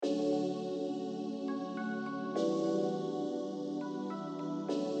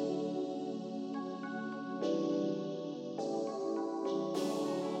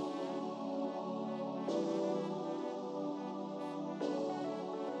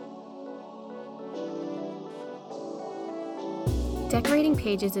Decorating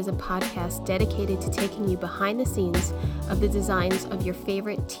Pages is a podcast dedicated to taking you behind the scenes of the designs of your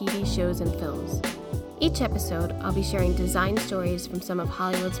favorite TV shows and films. Each episode, I'll be sharing design stories from some of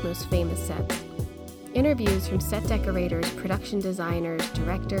Hollywood's most famous sets. Interviews from set decorators, production designers,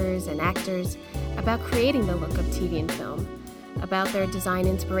 directors, and actors about creating the look of TV and film, about their design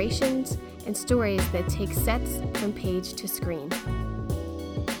inspirations, and stories that take sets from page to screen.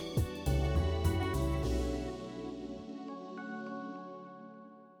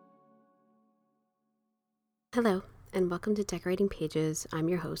 Hello, and welcome to Decorating Pages. I'm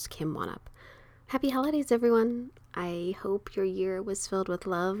your host, Kim Wanup. Happy holidays, everyone. I hope your year was filled with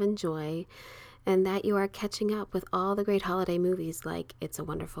love and joy, and that you are catching up with all the great holiday movies like It's a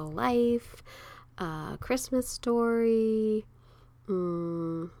Wonderful Life, Christmas Story,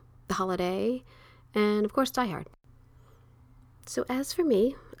 The Holiday, and of course Die Hard. So as for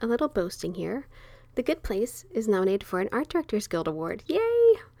me, a little boasting here, The Good Place is nominated for an Art Directors Guild Award. Yay!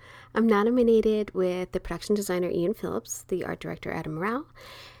 I'm nominated with the production designer Ian Phillips, the art director Adam Rao,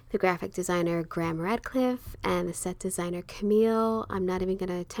 the graphic designer Graham Radcliffe, and the set designer Camille. I'm not even going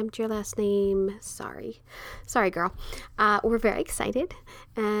to attempt your last name. Sorry, girl. We're very excited,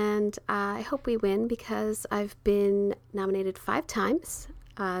 and I hope we win because I've been nominated 5 times.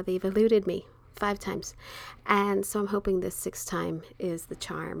 They've eluded me 5 times, and so I'm hoping this 6th time is the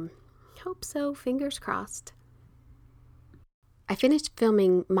charm. Hope so. Fingers crossed. I finished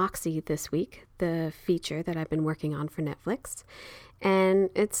filming Moxie this week, the feature that I've been working on for Netflix, and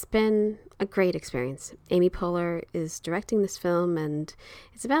it's been a great experience. Amy Poehler is directing this film, and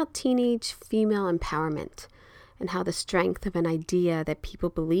it's about teenage female empowerment and how the strength of an idea that people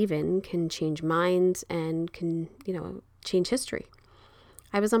believe in can change minds and can, change history.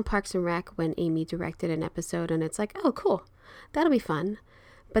 I was on Parks and Rec when Amy directed an episode, and it's like, oh, cool, that'll be fun.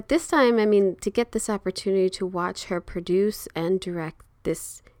 But this time, to get this opportunity to watch her produce and direct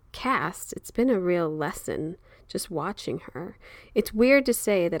this cast, it's been a real lesson just watching her. It's weird to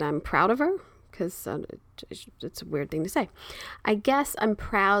say that I'm proud of her, because it's a weird thing to say. I guess I'm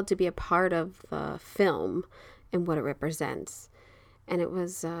proud to be a part of the film and what it represents. And it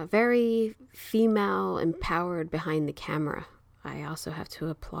was very female empowered behind the camera. I also have to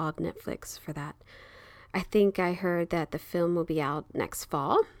applaud Netflix for that. I think I heard that the film will be out next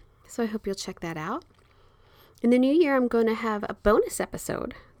fall, so I hope you'll check that out. In the new year, I'm going to have a bonus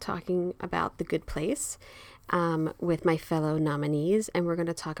episode talking about The Good Place with my fellow nominees, and we're going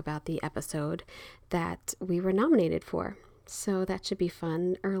to talk about the episode that we were nominated for. So that should be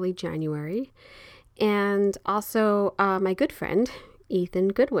fun, early January. And also my good friend, Ethan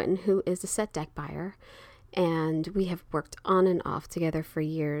Goodwin, who is a set deck buyer, and we have worked on and off together for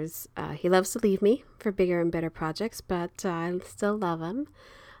years. He loves to leave me for bigger and better projects, but I still love him.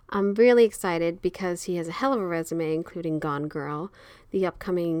 I'm really excited because he has a hell of a resume, including Gone Girl, the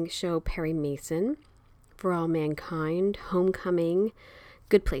upcoming show Perry Mason, For All Mankind, Homecoming,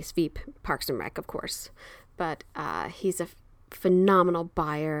 Good Place, Veep, Parks and Rec, of course. But he's a phenomenal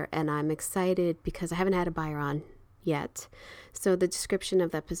buyer, and I'm excited because I haven't had a buyer on yet. So the description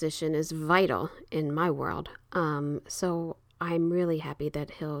of that position is vital in my world. So I'm really happy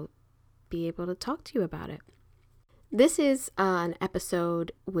that he'll be able to talk to you about it. This is an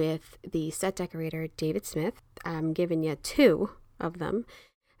episode with the set decorator David Smith. I'm giving you 2 of them.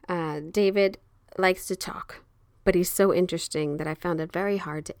 David likes to talk, but he's so interesting that I found it very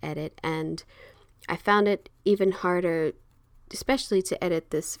hard to edit, and I found it even harder, especially to edit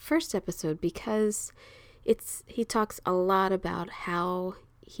this first episode, because he talks a lot about how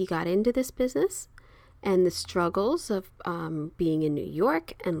he got into this business and the struggles of being in New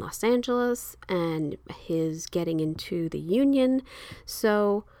York and Los Angeles and his getting into the union.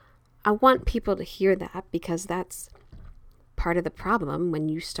 So I want people to hear that, because that's part of the problem when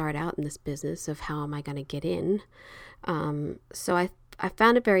you start out in this business of how am I going to get in. So I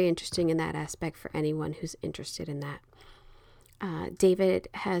found it very interesting in that aspect for anyone who's interested in that. David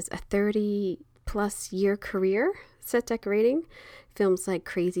has a 30-plus year career set decorating. Films like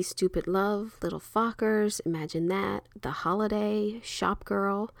Crazy Stupid Love, Little Fockers, Imagine That, The Holiday,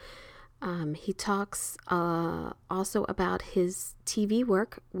 Shopgirl. He talks also about his TV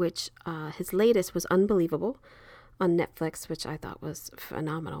work, which his latest was Unbelievable on Netflix, which I thought was a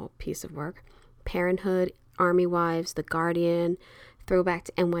phenomenal piece of work. Parenthood, Army Wives, The Guardian, throwback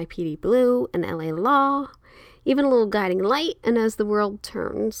to NYPD Blue and LA Law, even a little Guiding Light and As the World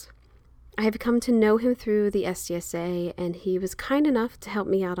Turns. I have come to know him through the SDSA, and he was kind enough to help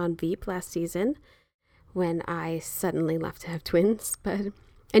me out on Veep last season when I suddenly left to have twins, but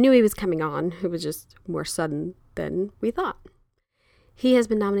I knew he was coming on. It was just more sudden than we thought. He has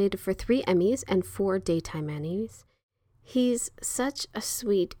been nominated for 3 Emmys and 4 Daytime Emmys. He's such a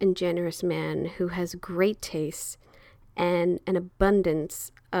sweet and generous man who has great taste and an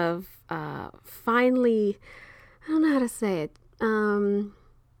abundance of finely, I don't know how to say it.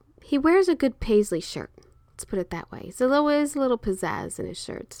 He wears a good paisley shirt. Let's put it that way. So there is a little pizzazz in his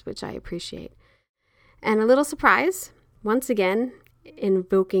shirts, which I appreciate. And a little surprise, once again,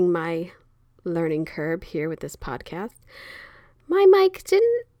 invoking my learning curve here with this podcast. My mic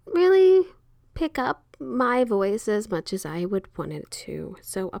didn't really pick up my voice as much as I would want it to,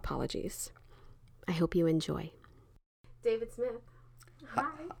 so apologies. I hope you enjoy. David Smith.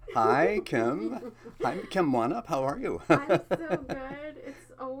 Hi. Hi, Kim. I'm Kim One-Up. How are you? I'm so good.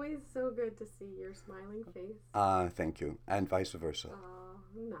 It's always so good to see your smiling face. Thank you. And vice versa.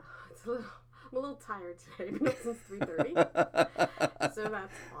 No, I'm a little tired today. Been up since 3:30. So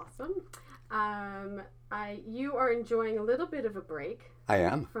that's awesome. You are enjoying a little bit of a break. I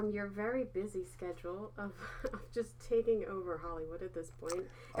am. From your very busy schedule of just taking over Hollywood at this point.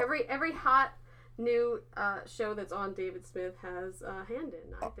 Every hot new show that's on David Smith has a hand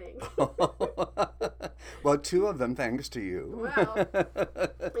in, I think. Well, two of them, thanks to you. Well,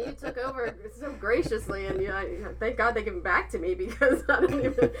 you took over so graciously, and thank God they gave it back to me, because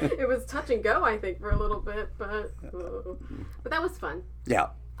it was touch and go, I think, for a little bit, but that was fun. Yeah.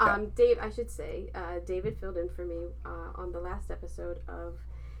 Dave, I should say, David filled in for me on the last episode of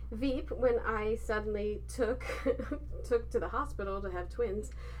Veep when I suddenly took to the hospital to have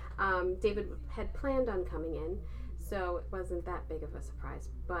twins. David had planned on coming in, so it wasn't that big of a surprise,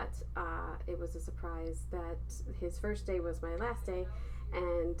 but it was a surprise that his first day was my last day,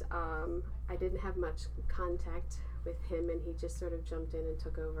 and I didn't have much contact with him, and he just sort of jumped in and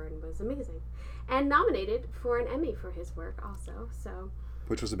took over and was amazing, and nominated for an Emmy for his work also, so...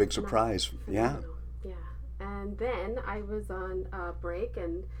 Which was a big surprise. Yeah. Yeah. And then I was on a break,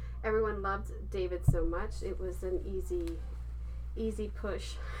 and everyone loved David so much. It was an easy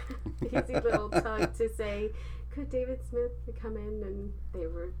push, easy little tug to say, could David Smith come in? And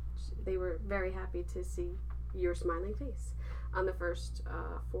they were very happy to see your smiling face on the first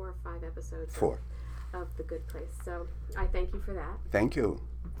 4 or 5 episodes of The Good Place. So I thank you for that. Thank you.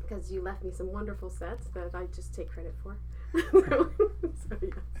 Because you left me some wonderful sets that I just take credit for. So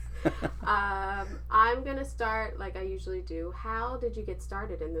yes. I'm going to start like I usually do. How did you get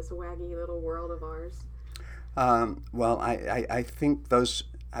started in this waggy little world of ours? Well, I think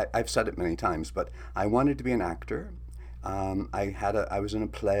I've said it many times, but I wanted to be an actor. I was in a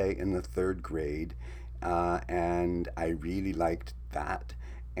play in the 3rd grade, and I really liked that.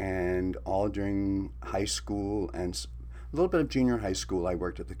 And all during high school and a little bit of junior high school, I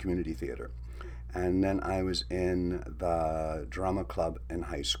worked at the community theater. And then I was in the drama club in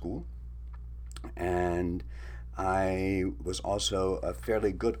high school. And I was also a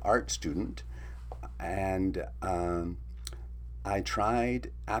fairly good art student. And I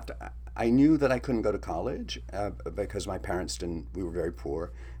tried, I knew that I couldn't go to college because my parents we were very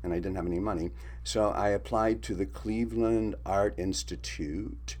poor and I didn't have any money. So I applied to the Cleveland Art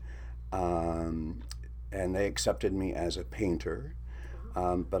Institute, and they accepted me as a painter.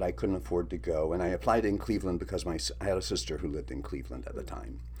 But I couldn't afford to go. And I applied in Cleveland because I had a sister who lived in Cleveland at the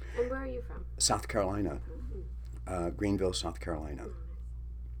time. And where are you from? South Carolina, Greenville, South Carolina.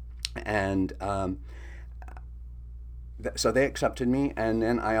 And so they accepted me, and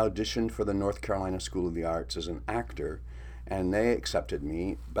then I auditioned for the North Carolina School of the Arts as an actor, and they accepted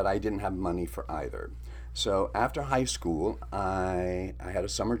me, but I didn't have money for either. So after high school, I had a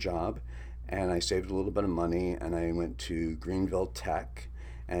summer job, and I saved a little bit of money, and I went to Greenville Tech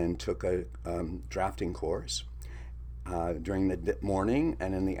and took a drafting course. During the morning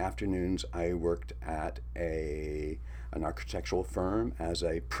and in the afternoons, I worked at an architectural firm as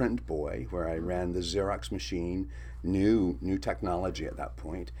a print boy, where I ran the Xerox machine, new technology at that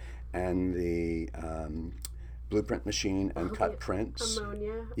point, and the blueprint machine and cut prints.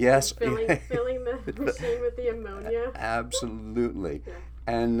 Ammonia. Yes. Filling the machine with the ammonia. Absolutely. Yeah.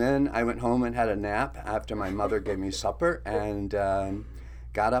 And then I went home and had a nap after my mother gave me supper, and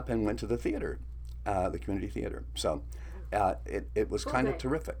got up and went to the theater, the community theater. So it was kind of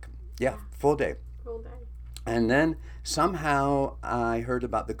terrific. Yeah, full day. Full day. And then somehow I heard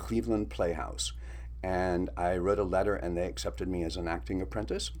about the Cleveland Playhouse, and I wrote a letter, and they accepted me as an acting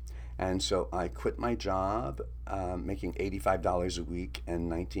apprentice. And so I quit my job, making $85 a week in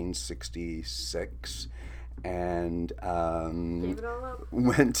 1966, and Gave it all up.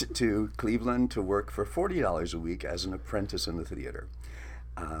 went to Cleveland to work for $40 a week as an apprentice in the theater.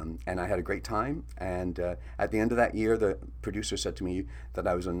 And I had a great time. And at the end of that year, the producer said to me that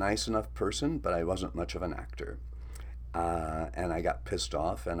I was a nice enough person, but I wasn't much of an actor. And I got pissed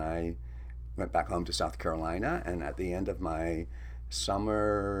off, and I went back home to South Carolina, and at the end of my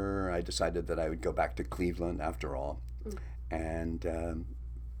summer, I decided that I would go back to Cleveland after all, and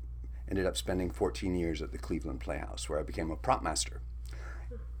ended up spending 14 years at the Cleveland Playhouse, where I became a prop master.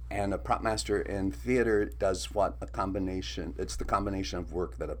 And a prop master in theater does what it's the combination of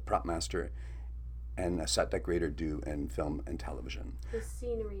work that a prop master and a set decorator do in film and television. The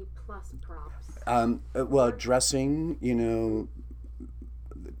scenery plus props. Well, dressing,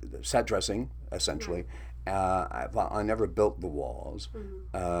 set dressing, essentially. I never built the walls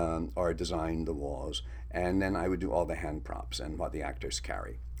or designed the walls, and then I would do all the hand props and what the actors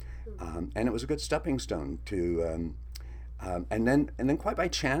carry. And it was a good stepping stone to, and then quite by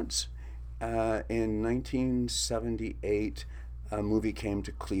chance, in 1978, a movie came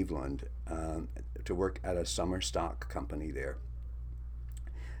to Cleveland to work at a summer stock company there,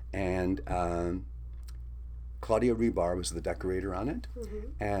 and Claudia Rebar was the decorator on it,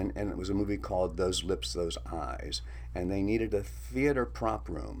 and it was a movie called Those Lips, Those Eyes, and they needed a theater prop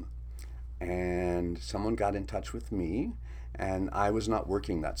room, and someone got in touch with me, and I was not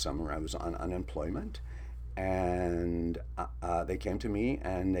working that summer. I was on unemployment, and they came to me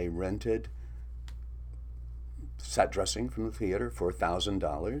and they rented set dressing from the theater for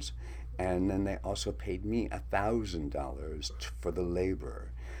 $1,000, and then they also paid me $1,000 for the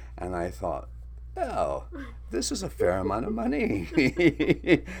labor, and I thought, oh, this is a fair amount of money,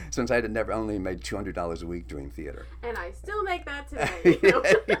 since I had never only made $200 a week doing theater. And I still make that today.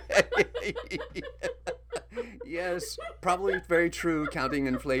 Yes, probably very true, counting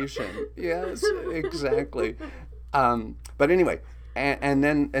inflation. Yes, exactly. But anyway,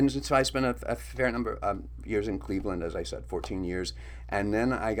 and so I spent a fair number of years in Cleveland, as I said, 14 years, and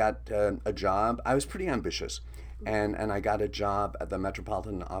then I got a job. I was pretty ambitious, and I got a job at the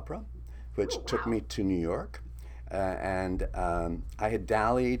Metropolitan Opera, which took me to New York, and I had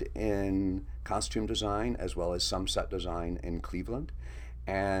dallied in costume design as well as some set design in Cleveland,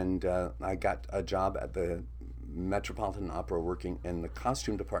 and I got a job at the Metropolitan Opera working in the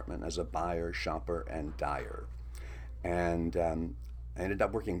costume department as a buyer, shopper, and dyer, and I ended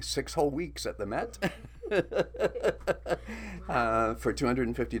up working 6 whole weeks at the Met for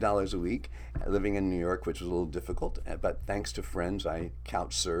 $250 a week, living in New York, which was a little difficult, but thanks to friends, I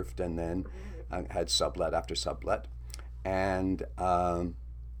couch surfed, and then I had sublet after sublet, and I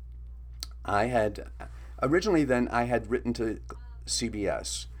had originally then I had written to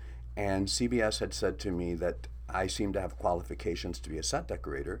CBS, and CBS had said to me that I seemed to have qualifications to be a set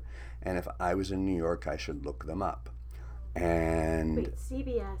decorator, and if I was in New York, I should look them up. And wait,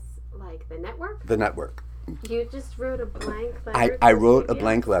 CBS, like the network? The network. You just wrote a blank letter? I wrote a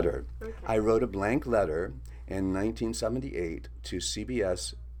blank CBS? letter. Okay. I wrote a blank letter in 1978 to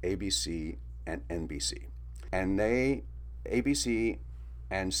CBS, ABC, and NBC. And ABC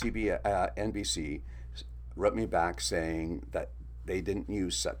and NBC wrote me back saying that they didn't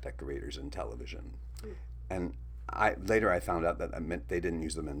use set decorators in television. And later I found out that meant they didn't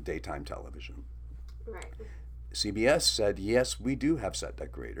use them in daytime television. Right. CBS said, yes, we do have set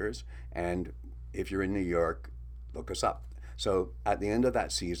decorators, and if you're in New York, look us up. So at the end of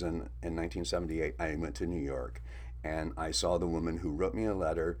that season in 1978, I went to New York, and I saw the woman who wrote me a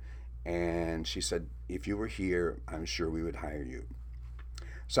letter, and she said, if you were here, I'm sure we would hire you.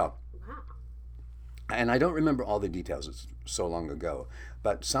 So, wow. And I don't remember all the details, it's so long ago,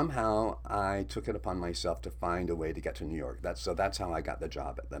 but somehow I took it upon myself to find a way to get to New York. That's how I got the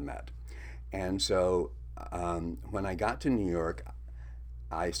job at the Met. And so when I got to New York,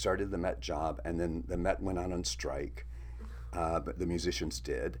 I started the Met job, and then the Met went out on strike, but the musicians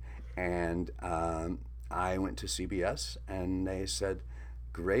did, and I went to CBS, and they said,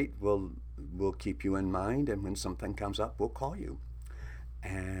 great, we'll keep you in mind, and when something comes up, we'll call you.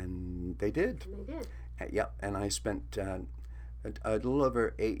 And they did. And they did. Yep, and I spent a little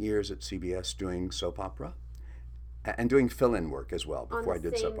over 8 years at CBS doing soap opera, and doing fill-in work as well before I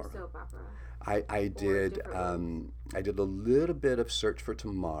did soap opera. I did a little bit of Search for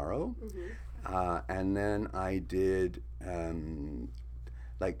Tomorrow, and then I did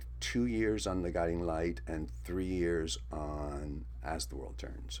like 2 years on The Guiding Light and 3 years on As the World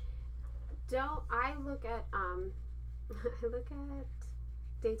Turns. I look at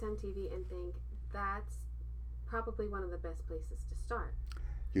daytime TV and think that's probably one of the best places to start.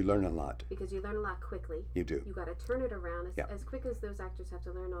 You learn a lot. Because you learn a lot quickly. You do. You got to turn it around as quick as those actors have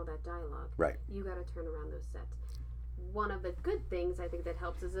to learn all that dialogue. Right. You got to turn around those sets. One of the good things I think that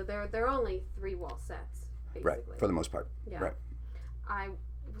helps is that they're only 3-wall sets, basically. Right. For the most part. Yeah. Right.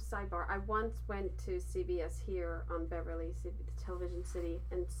 Sidebar. I once went to CBS here on Beverly, Television City,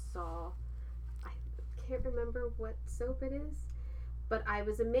 and saw, I can't remember what soap it is, But I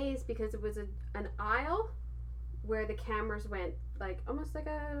was amazed because it was an aisle where the cameras went, like almost like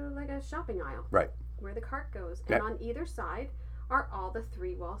a shopping aisle. Right. Where the cart goes. And on either side are all the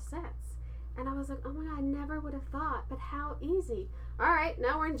 3-wall sets. And I was like, oh my God, I never would have thought, but how easy. All right,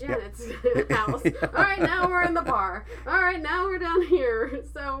 now we're in Janet's house. All right, now we're in the bar. All right, now we're down here.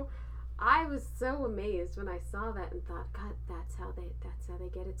 So I was so amazed when I saw that and thought, God, that's how they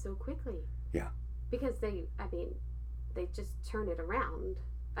get it so quickly. Yeah. Because they just turn it around.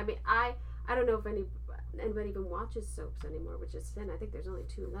 I mean, I don't know if anybody even watches soaps anymore, which is sin. I think there's only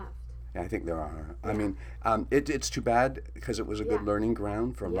 2 left. Yeah, I think there are. Yeah. I mean, it's too bad because it was a good learning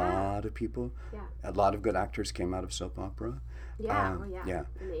ground for a lot of people. Yeah. A lot of good actors came out of soap opera. Yeah. Yeah.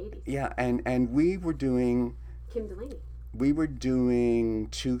 In the 80s. Yeah, and we were doing... Kim Delaney. We were doing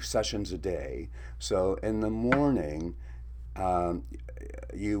 2 sessions a day. So in the morning,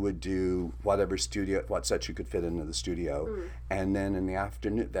 you would do what sets you could fit into the studio, and then in the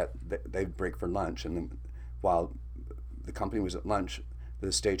afternoon, they'd break for lunch, and then while the company was at lunch, the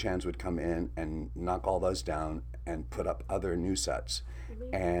stagehands would come in and knock all those down and put up other new sets,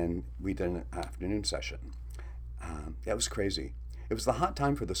 and we did an afternoon session. It was crazy. It was the hot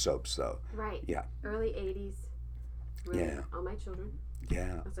time for the soaps, though. Right. Yeah. Early 80s. Really, Yeah. All My Children.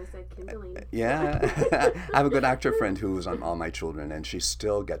 Yeah. As I said, Kim Delaney. Yeah. I have a good actor friend who was on All My Children, and she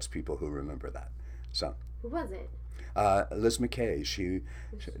still gets people who remember that. So. Who was it? Liz McKay.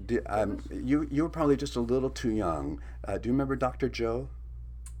 You were probably just a little too young. Do you remember Dr. Joe?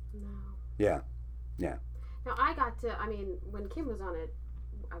 No. Yeah. Now, when Kim was on it,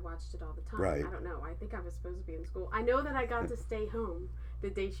 I watched it all the time. Right. I don't know. I think I was supposed to be in school. I know that I got to stay home the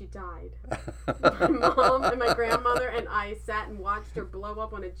day she died. My mom and my grandmother and I sat and watched her blow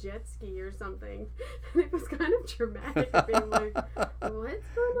up on a jet ski or something. And it was kind of dramatic, being like, what's going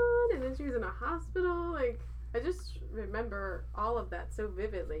on? And then she was in a hospital. Like, I just remember all of that so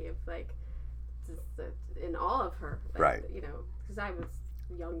vividly, of like, just in all of her. Like, right. You know, because I was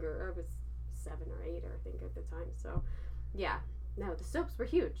younger. I was 7 or 8, I think, at the time. So, yeah. No, the soaps were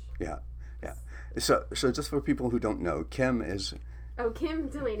huge. Yeah. So just for people who don't know, Kim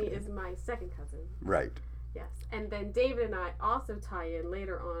Delaney is my second cousin. Right. Yes. And then David and I also tie in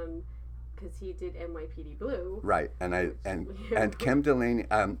later on because he did NYPD Blue. Right. And Kim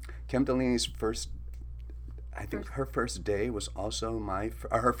Delaney's first, I think her first day was also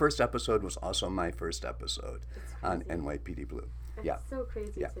her first episode was also my first episode on NYPD Blue. That's so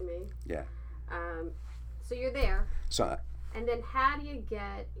crazy to me. Yeah. So you're there. So. And then how do you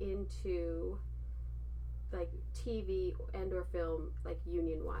get into like TV and or film, like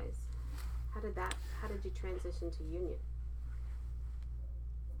union wise? How did you transition to union?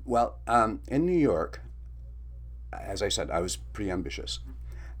 Well, in New York, as I said, I was pretty ambitious.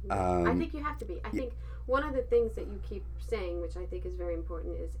 I think you have to be. I think one of the things that you keep saying, which I think is very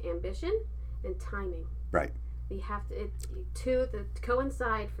important, is ambition and timing. Right. We have to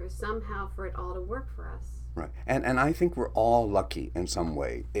coincide for it all to work for us. Right. And I think we're all lucky in some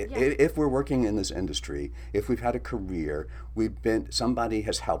way. If we're working in this industry, if we've had a career, somebody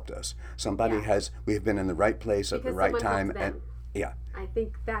has helped us. We've been in the right place at the right time. And yeah. I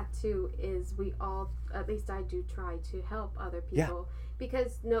think that too is we all, at least I do, try to help other people. Yeah.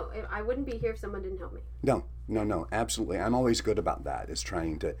 Because I wouldn't be here if someone didn't help me. No, absolutely. I'm always good about that, is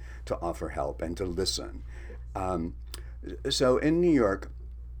trying to offer help and to listen. So in New York,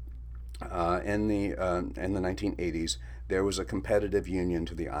 in the 1980s, there was a competitive union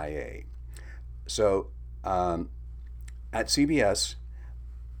to the IA. So at CBS,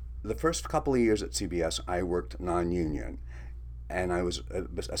 the first couple of years at CBS, I worked non-union, and I was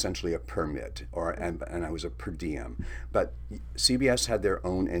essentially a permit, and I was a per diem. But CBS had their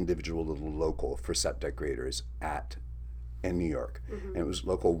own individual little local for set decorators in New York, and it was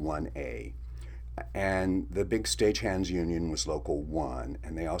Local 1A. And the big stagehands union was Local 1,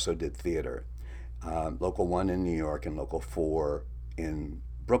 and they also did theater. Local 1 in New York and Local 4 in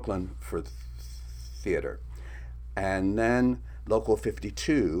Brooklyn for theater. And then Local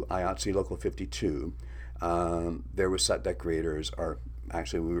 52, IATSE Local 52, there were set decorators, or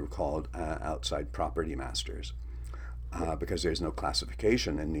actually we were called outside property masters, because there's no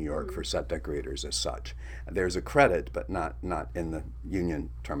classification in New York for set decorators as such. There's a credit, but not in the union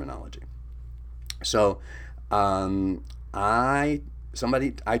terminology. So I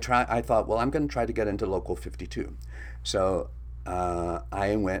thought, well, I'm going to try to get into Local 52. So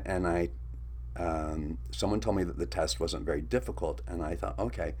I went and someone told me that the test wasn't very difficult, and I thought,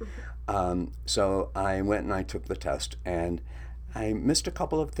 okay. So I went and I took the test, and I missed a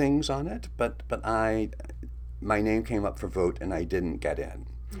couple of things on it, but my name came up for vote, and I didn't get in.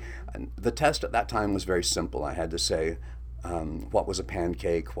 And the test at that time was very simple. I had to say, what was a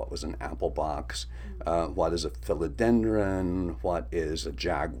pancake, what was an apple box, what is a philodendron, what is a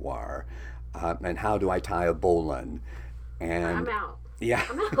jaguar, and how do I tie a bowline. And I'm out. Yeah.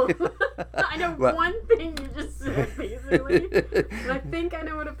 I'm out. I know one thing you just said, basically. And I think I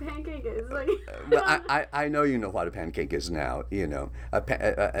know what a pancake is. Like, I know you know what a pancake is now. You know, a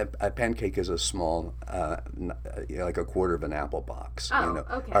pancake is a small, like a quarter of an apple box. Oh, you know,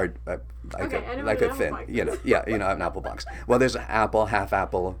 okay. Or like a thin. You know, yeah, you know, an apple box. Well, there's an apple, half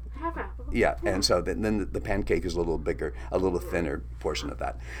apple. Half apple. Yeah, and so then the pancake is a little bigger, a little thinner portion of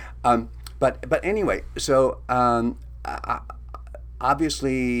that. But anyway, so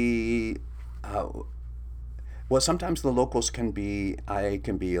obviously, well, sometimes the locals can be a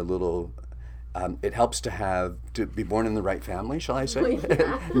little. It helps to be born in the right family, shall I say?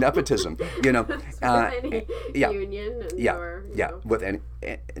 Yeah. Nepotism, you know. With any union. With any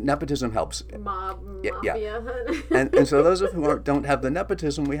nepotism helps. Mafia. And so those who don't have the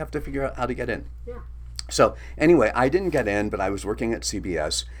nepotism, we have to figure out how to get in. Yeah. So anyway, I didn't get in, but I was working at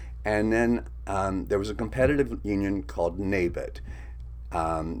CBS, and then there was a competitive union called NABIT.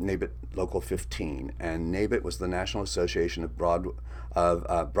 NABIT Local 15, and NABIT was the National Association of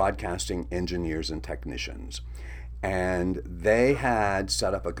Broadcasting Engineers and Technicians, and they had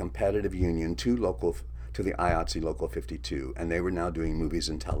set up a competitive union to the IATSE Local 52, and they were now doing movies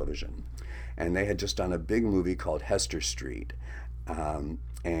and television, and they had just done a big movie called Hester Street,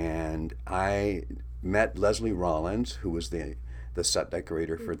 and I met Leslie Rollins, who was the set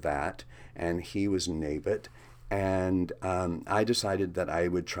decorator for that, and he was NABIT. And I decided that I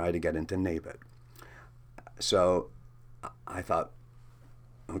would try to get into NABIT. So I thought,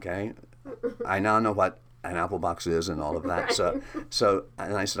 okay, I now know what an apple box is and all of that. Right. So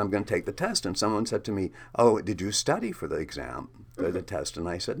and I said, I'm going to take the test. And someone said to me, oh, did you study for the exam, the test? And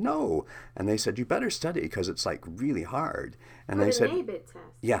I said, no. And they said, you better study because it's like really hard. And For they the said, NABIT test.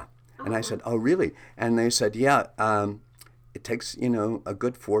 yeah. And I said, oh, really? And they said, yeah. It takes, a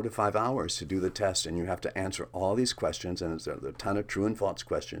good 4 to 5 hours to do the test, and you have to answer all these questions, and there's a ton of true and false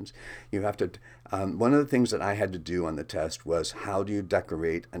questions. You have to, one of the things that I had to do on the test was, how do you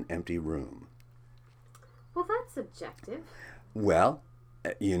decorate an empty room? Well, that's subjective. Well,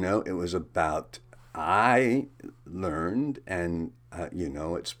 it was about, I learned, and,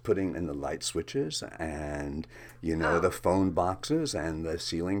 it's putting in the light switches and, the phone boxes and the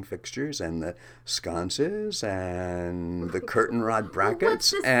ceiling fixtures and the sconces and the curtain rod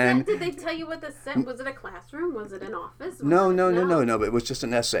brackets. What's the and set? Did they tell you what the set was? It a classroom? Was it an office? No. But it was just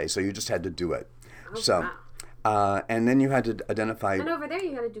an essay, so you just had to do it. Oh, wow. And then you had to identify. And over there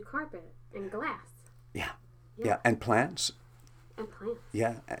you had to do carpet and glass. Yeah, and plants. And plants.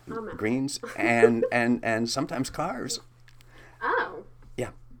 Yeah, greens and sometimes cars. Oh.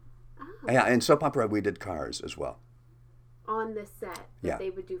 Yeah. Yeah, in soap opera we did cars as well. On the set that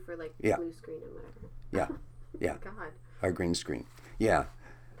they would do for like blue screen and whatever. Yeah. God. Our green screen. Yeah.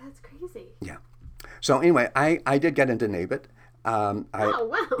 That's crazy. Yeah. So anyway, I did get into NABIT. Oh,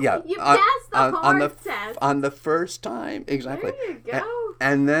 wow. Yeah. You passed the hard test. On the first time, exactly. There you go.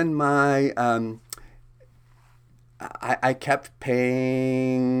 And then I kept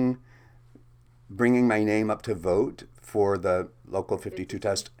bringing my name up to vote for the Local 52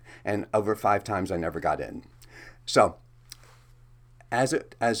 test, and over 5 times I never got in. So, as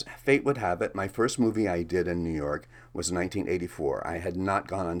fate would have it, my first movie I did in New York was 1984. I had not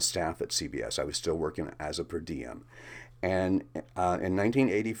gone on staff at CBS. I was still working as a per diem. And in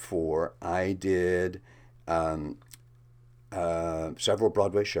 1984, I did several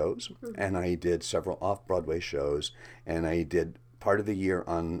Broadway shows, and I did several off-Broadway shows, and I did part of the year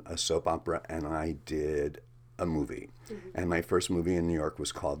on a soap opera, and I did a movie. And my first movie in New York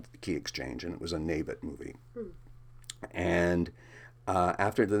was called Key Exchange, and it was a NABIT movie. And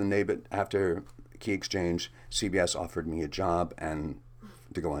after Key Exchange, CBS offered me a job and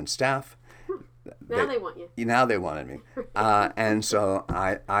to go on staff. Now they want you. Now they wanted me. And so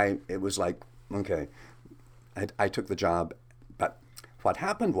it was like, okay, I took the job. But what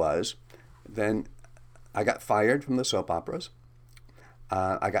happened was, then I got fired from the soap operas.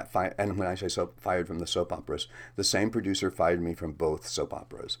 I got fired, and when I say fired from the soap operas, the same producer fired me from both soap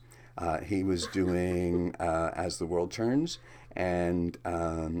operas. He was doing As the World Turns, and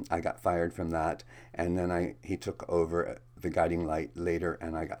I got fired from that. And then he took over The Guiding Light later,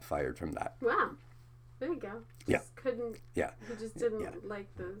 and I got fired from that. Wow. There you go. Yeah. Couldn't. Yeah. You just didn't like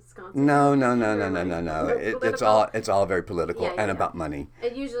the sconces. No. It's all very political and about money.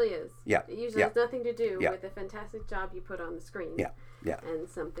 It usually is. Yeah. It usually has nothing to do with the fantastic job you put on the screen. Yeah. And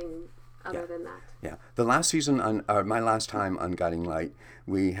something other than that. Yeah. The last season my last time on Guiding Light,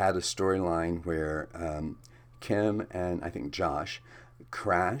 we had a storyline where Kim and I think Josh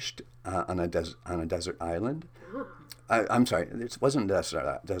crashed on a desert island. I'm sorry, it wasn't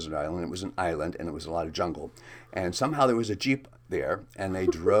a desert island. It was an island, and it was a lot of jungle. And somehow there was a Jeep there, and they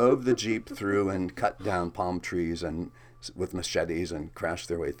drove the Jeep through and cut down palm trees and with machetes and crashed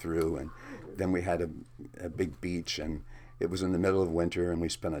their way through. And then we had a big beach, and it was in the middle of winter, and we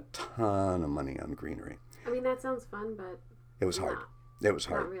spent a ton of money on greenery. I mean, that sounds fun, but it was hard. It was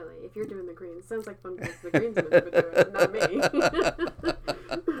hard. Not really. If you're doing the greens, sounds like fun because the greensmen have been doing it, not me.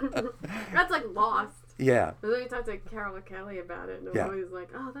 That's like Lost. Yeah. But then we talked to Carol Kelly about it, and I'm always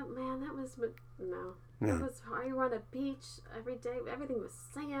like, "Oh, that was no. It was hard. You were on a beach every day. Everything was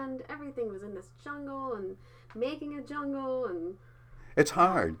sand. Everything was in this jungle and making a jungle and." It's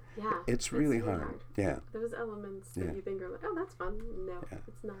hard. Yeah. It's really hard. Yeah. Those elements that you think are like, oh, that's fun. No,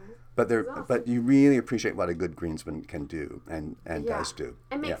 it's not. But you really appreciate what a good greensman can do and does do.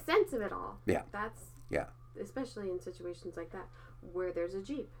 And make sense of it all. Yeah. That's especially in situations like that where there's a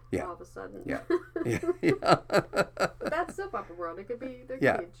Jeep all of a sudden. Yeah. But that's soap opera world. There could be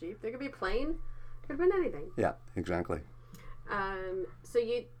a Jeep. There could be a plane. It could have been anything. Yeah, exactly. So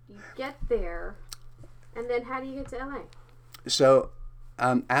you get there, and then how do you get to LA? So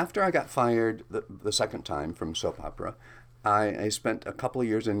after I got fired the second time from soap opera, I spent a couple of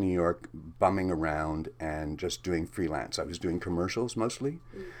years in New York bumming around and just doing freelance. I was doing commercials mostly.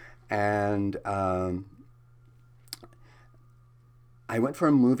 And I went for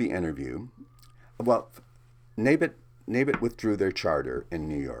a movie interview. Well, NYPD withdrew their charter in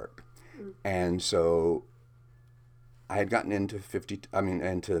New York. And so I had gotten into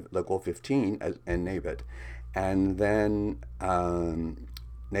Local 15 and NYPD. And then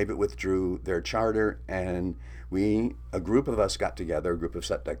NYPD withdrew their charter, and a group of us got together, a group of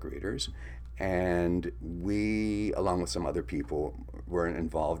set decorators, and we, along with some other people, were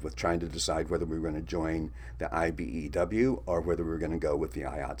involved with trying to decide whether we were going to join the IBEW or whether we were going to go with the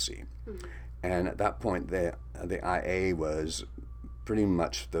IATSE. Mm-hmm. And at that point, the IA was pretty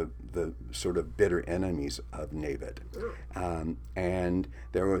much the sort of bitter enemies of NYPD. And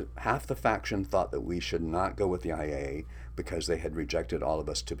there were half the faction thought that we should not go with the IA because they had rejected all of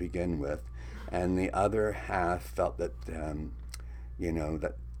us to begin with, and the other half felt that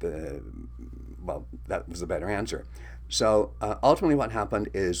that was the better answer. So ultimately what happened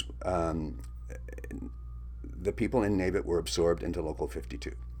is the people in NYPD were absorbed into Local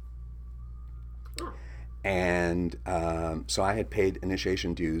 52. And so I had paid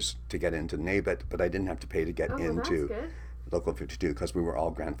initiation dues to get into NYPD, but I didn't have to pay to get into Local 52 because we were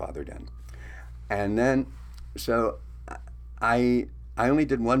all grandfathered in. And then, so I only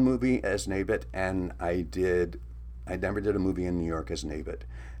did one movie as NYPD, and I never did a movie in New York as NYPD.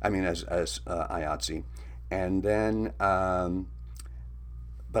 I mean, as IATSE. And then,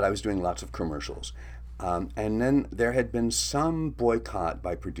 but I was doing lots of commercials. And then there had been some boycott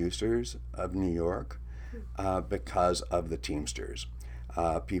by producers of New York because of the Teamsters.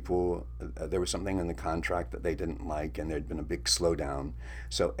 There was something in the contract that they didn't like, and there'd been a big slowdown.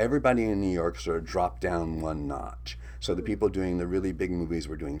 So everybody in New York sort of dropped down one notch. So the people doing the really big movies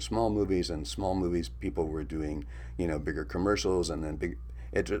were doing small movies, and small movies people were doing, bigger commercials, and then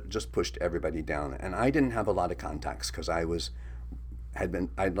it just pushed everybody down. And I didn't have a lot of contacts because I'd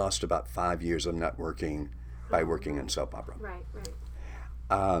lost about 5 years of networking by working in soap opera. Right.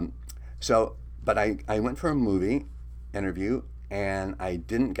 But I went for a movie interview, and I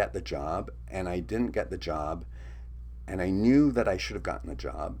didn't get the job, and I knew that I should have gotten the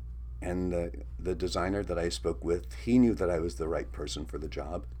job, and the designer that I spoke with, he knew that I was the right person for the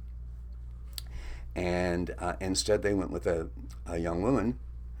job, and instead they went with a young woman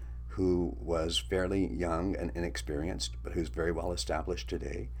who was fairly young and inexperienced, but who's very well established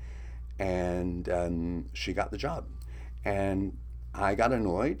today, and she got the job. And I got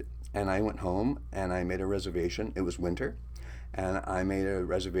annoyed, and I went home, and I made a reservation. It was winter, and I made a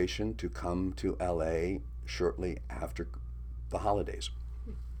reservation to come to LA shortly after the holidays.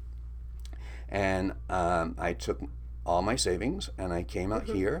 And I took all my savings, and I came out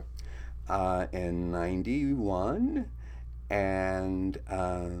here in 91, and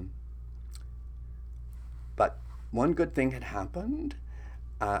but one good thing had happened.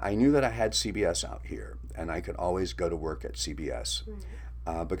 I knew that I had CBS out here, and I could always go to work at CBS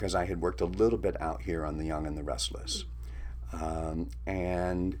because I had worked a little bit out here on The Young and the Restless. And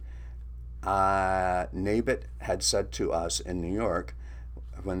NYPD had said to us in New York,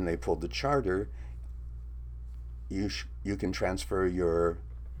 when they pulled the charter, you can transfer your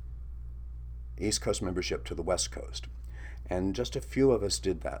East Coast membership to the West Coast. And just a few of us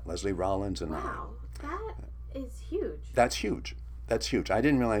did that, Leslie Rollins and I. Wow, that is huge. That's huge. I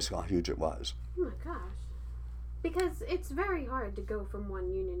didn't realize how huge it was. Oh my gosh. Because it's very hard to go from one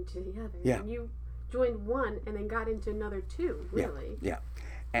union to the other. Yeah. And you joined one and then got into another two, really. Yeah.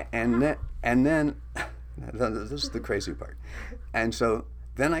 And then this is the crazy part. And so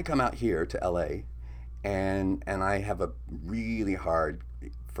then I come out here to LA, and I have a really hard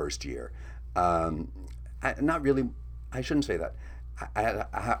first year. Not really. I shouldn't say that.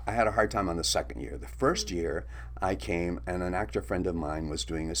 I had a hard time on the second year. The first year I came, and an actor friend of mine was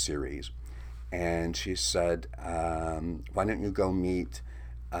doing a series, and she said, "Why don't you go meet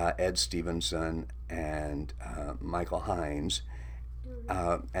Ed Stevenson and Michael Hines?"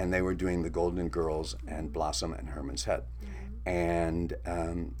 And they were doing The Golden Girls and Blossom and Herman's Head. And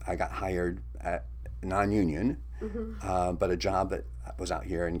I got hired at non-union, but a job that was out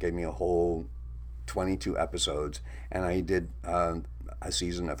here and gave me a whole 22 episodes. And I did a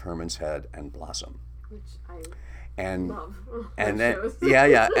season of Herman's Head and Blossom. Which I and love. And that then shows.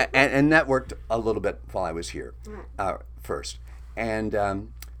 yeah, and that worked a little bit while I was here Right. first. And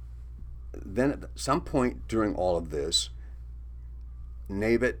then at some point during all of this,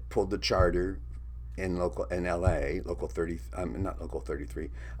 NABIT pulled the charter in LA, local 30, not local 33.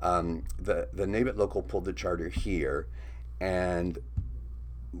 The NABIT local pulled the charter here, and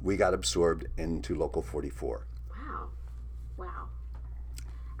we got absorbed into local 44. Wow.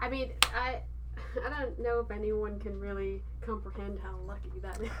 I mean, I don't know if anyone can really comprehend how lucky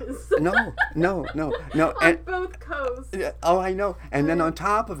that is. No. On both coasts. Oh, I know. And then on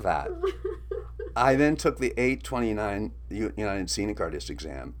top of that, I then took the 829 United Scenic Artist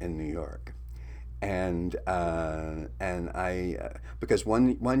exam in New York, and I because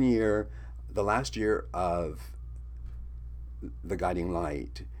one year, the last year of The Guiding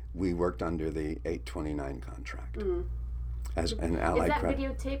Light, we worked under the 829 contract as an allied. Is that credit.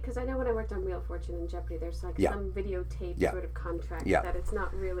 videotape? Because I know when I worked on Wheel of Fortune and Jeopardy, there's like some videotape sort of contract that it's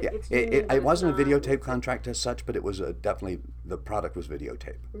not really. Yeah, It's it wasn't a videotape contract as such, but it was definitely the product was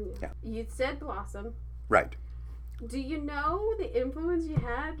videotape. Yeah. You said Blossom. Right. Do you know the influence you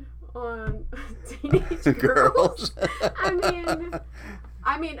had on teenage girls?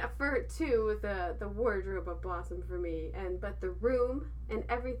 I mean, for two, the wardrobe of Blossom for me, but the room and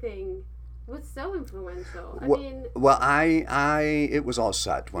everything was so influential. It was all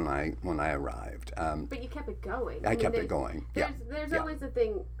set when I arrived. But you kept it going. I kept it going. There's always a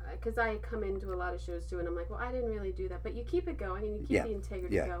thing, because I come into a lot of shows too, and I'm like, well, I didn't really do that, but you keep it going and you keep the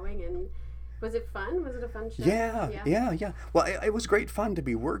integrity going. And was it fun? Was it a fun show? Yeah. Well, it was great fun to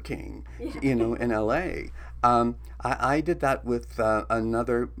be working, in LA. I did that with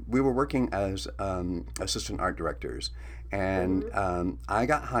another. We were working as assistant art directors, and I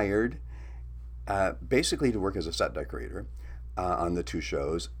got hired basically to work as a set decorator on the two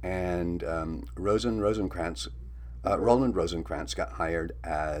shows, and Roland Rosenkrantz got hired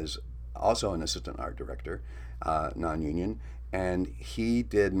as also an assistant art director, non-union, and he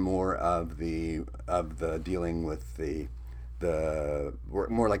did more of the dealing with the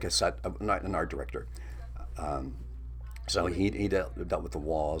more like not an art director. So he dealt with the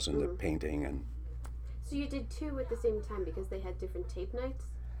walls and the painting and. So you did two at the same time because they had different tape nights?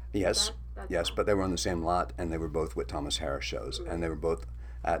 Yes, but they were on the same lot, and they were both Whit Thomas Harris shows, and they were both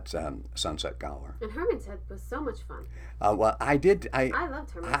at Sunset Gower. And Herman's Head was so much fun. Well, I loved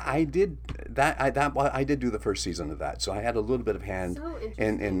Herman's Head. I did that. I did do the first season of that, so I had a little bit of hand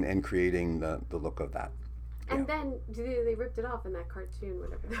in creating the look of that. And then they ripped it off in that cartoon,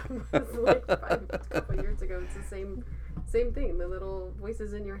 whatever that was, like a couple of years ago. It's the same thing, the little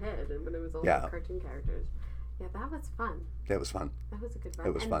voices in your head, and when it was all the cartoon characters. Yeah, that was fun. It was fun. That was a good run.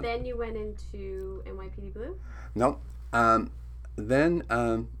 It was fun. And then you went into NYPD Blue? No. Then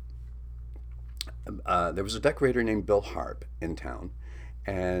there was a decorator named Bill Harp in town,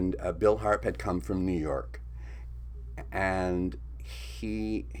 and Bill Harp had come from New York, and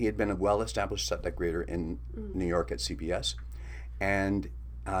he had been a well-established set decorator in New York at CBS, and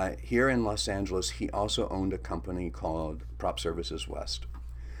here in Los Angeles he also owned a company called Prop Services West,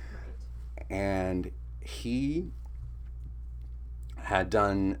 and he had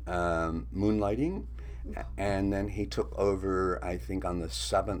done moonlighting, and then he took over, I think, on the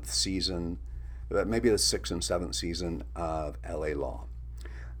 7th season, maybe the 6th and 7th season of LA Law.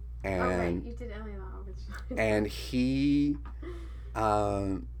 And you did LA Law, which and he,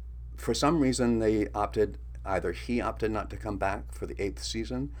 for some reason, either he opted not to come back for the 8th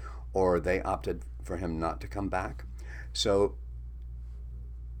season, or they opted for him not to come back. So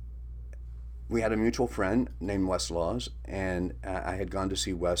we had a mutual friend named Wes Laws, and I had gone to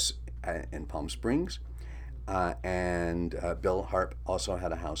see Wes in Palm Springs, and Bill Harp also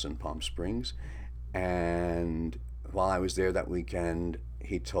had a house in Palm Springs, and while I was there that weekend,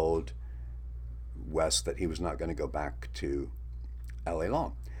 he told Wes that he was not going to go back to L.A.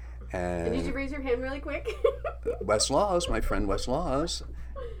 Law. And did you raise your hand really quick? Wes Laws, my friend Wes Laws,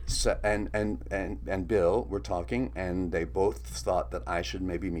 and Bill were talking, and they both thought that I should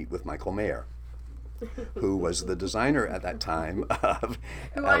maybe meet with Michael Mayer, who was the designer at that time of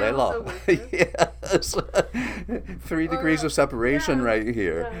L.A. Law. Yes. 3 degrees of separation right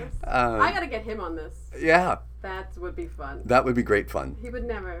here. Yes. I got to get him on this. Yeah. That would be fun. That would be great fun. He would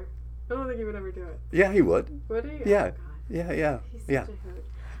never. I don't think he would ever do it. Yeah, he would. Would he? Yeah. Oh, Yeah. He's such a hoot.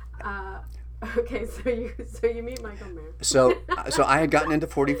 Okay, so you meet Michael Mayer. So I had gotten into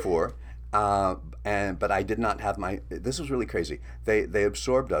 44, but I did not have my. This was really crazy. They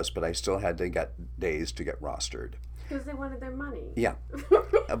absorbed us, but I still had to get days to get rostered. Because they wanted their money. Yeah,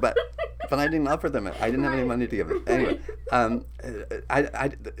 but I didn't offer them it. I didn't have any money to give it. Anyway,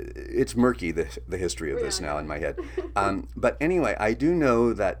 it's murky the history of this now in my head. But anyway, I do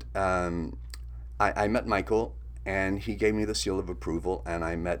know that I met Michael, and he gave me the seal of approval, and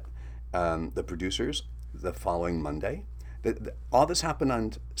I met the producers the following Monday. All this happened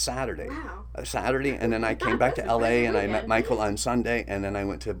on Saturday. Wow. Saturday, and then I came back to LA, and I met Michael on Sunday, and then I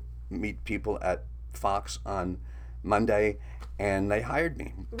went to meet people at Fox on Monday, and they hired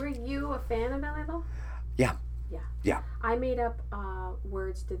me. Were you a fan of LA Law? Yeah. Yeah. I made up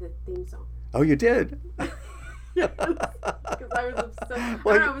words to the theme song. Oh, you did? Yes, because I was obsessed.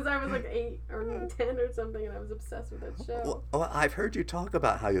 Well, I was like 8 or 10 or something, and I was obsessed with that show. Well, I've heard you talk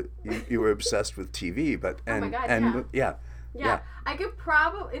about how you were obsessed with TV, but Oh my God, yeah. I could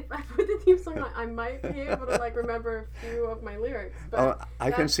probably, if I put the theme song on, I might be able to like remember a few of my lyrics. But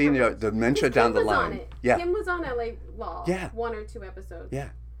I can see the dementia down the line. On it. Yeah. Kim was on LA Law. Yeah. 1 or 2 episodes.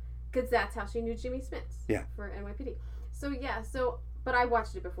 Yeah. Because that's how she knew Jimmy Smits. Yeah. For NYPD. But I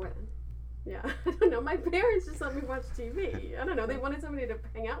watched it before then. Yeah, I don't know. My parents just let me watch TV. I don't know. They wanted somebody to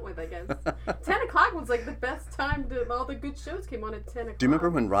hang out with, I guess. 10 o'clock was like the best time all the good shows came on at 10 o'clock. Do you remember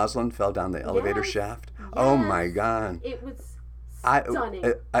when Rosalind fell down the elevator shaft? Yes. Oh my God. It was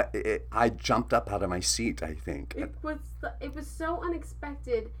stunning. I jumped up out of my seat, I think. It was so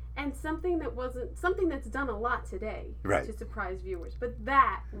unexpected, and something that's done a lot today to surprise viewers. But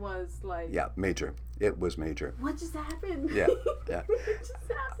that was like... Yeah, major. It was major. What just happened? Yeah. What just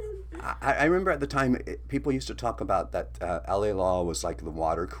happened? I remember at the time, people used to talk about that LA Law was like the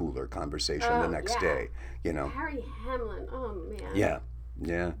water cooler conversation the next day, you know. Harry Hamlin, oh man. Yeah.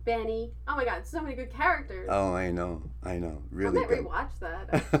 Benny. Oh my God, so many good characters. Oh, I know. Really I might good. rewatch that,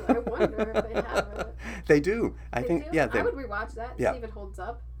 actually. I wonder if they have it. They do. I think, do? yeah. I would rewatch that, see if it holds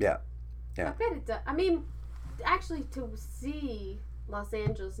up. Yeah. I bet it does. I mean, actually, to see Los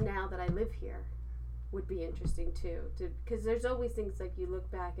Angeles now that I live here would be interesting, too. Because there's always things like you look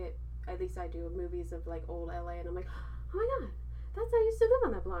back at least I do, movies of like old LA, and I'm like, oh my God, that's how I used to live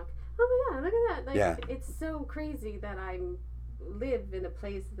on that block. Oh my God, look at that. Like, it's so crazy that live in a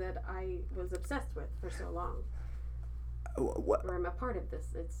place that I was obsessed with for so long. Or I'm a part of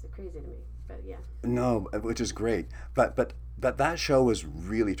this. It's crazy to me, but yeah. No, which is great. But that show was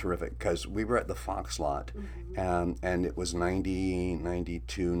really terrific because we were at the Fox lot, and it was 90,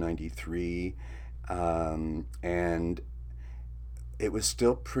 92, 93, and it was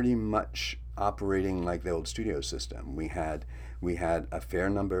still pretty much operating like the old studio system. We had a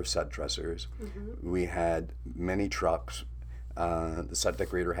fair number of set dressers. We had many trucks. The set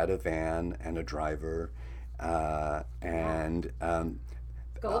decorator had a van and a driver, and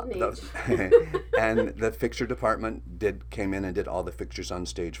Golden Age. and the fixture department came in and did all the fixtures on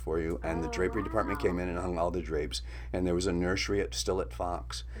stage for you, and the drapery department came in and hung all the drapes, and there was a nursery still at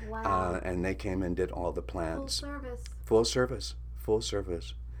Fox, and they came and did all the plants. Full service.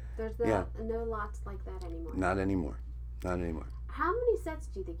 There's no lots like that anymore. Not anymore. How many sets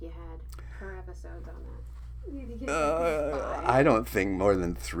do you think you had per episode on that? I don't think more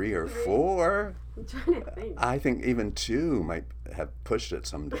than 3 or 4. I'm trying to think. I think even 2 might have pushed it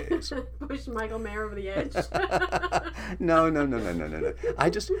some days. Pushed Michael Mayer over the edge. No.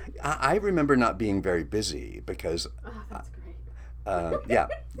 I remember not being very busy because. Oh, that's great.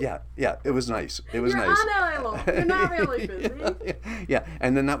 Yeah. It was nice. You're on LA Law. You're not really busy. Yeah,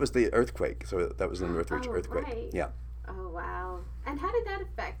 and then that was the earthquake. So that was the Northridge earthquake. Right. Yeah. Oh wow! And how did that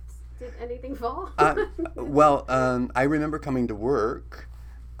affect? Did anything fall? I remember coming to work,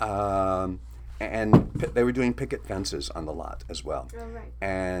 and they were doing picket fences on the lot as well. Oh, right.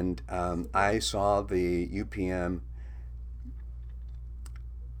 And I saw the UPM.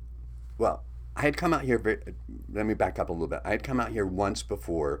 Well, I had come out here. Let me back up a little bit. I had come out here once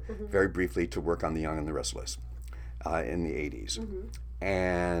before, very briefly, to work on The Young and the Restless in the 80s.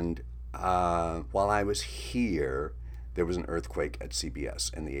 And while I was here, there was an earthquake at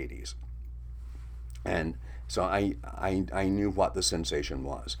CBS in the 80s. And so I knew what the sensation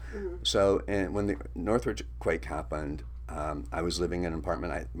was. So when the North earthquake happened, I was living in an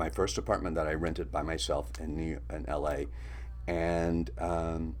apartment, my first apartment that I rented by myself in LA, and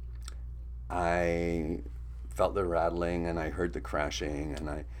I felt the rattling and I heard the crashing, and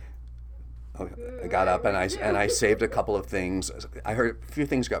I got up and I saved a couple of things. I heard a few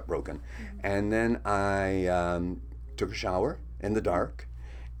things got broken, and then I took a shower in the dark,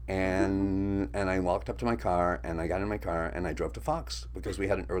 and I walked up to my car, and I got in my car and I drove to Fox because we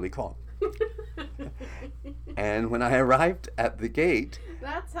had an early call. And when I arrived at the gate,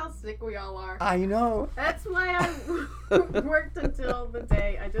 that's how sick we all are. I know. That's why I worked until the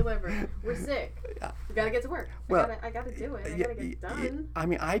day I delivered. We're sick. We gotta get to work. Well, I gotta do it. I gotta get it done. I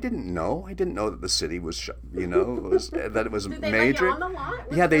mean, I didn't know that the city was, that it was did they major. let you on the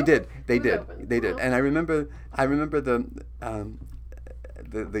lot? Yeah, they did. They did. Open? They did. And I remember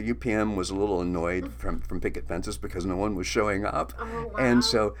the UPM was a little annoyed from picket fences because no one was showing up. Oh, wow. And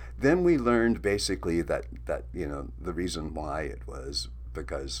so then we learned basically that the reason why it was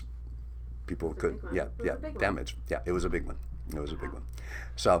because people could damage. Yeah, it was a big one. It was a big one.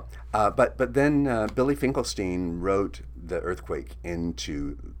 So but then Billy Finkelstein wrote the earthquake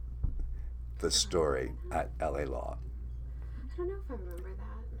into the story at LA Law. I don't know if I remember that.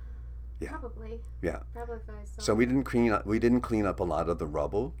 Yeah. Probably. Yeah. Probably if I saw So we didn't clean up a lot of the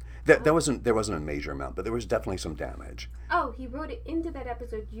rubble. There wasn't a major amount, but there was definitely some damage. Oh, he wrote it into that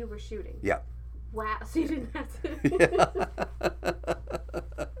episode you were shooting. Yeah. Wow. So you didn't have to. Yeah.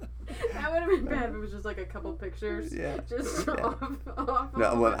 That would have been bad if it was just like a couple pictures. Yeah. Just Yeah. off.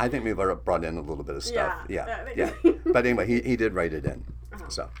 No, well, I think we brought in a little bit of stuff. Yeah. Yeah. But anyway, he did write it in. Oh.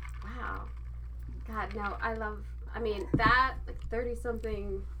 So. Wow. God, no, I mean, that, like,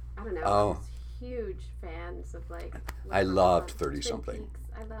 30-something, I don't know. Oh. I was huge fans of, like... I loved 30-something.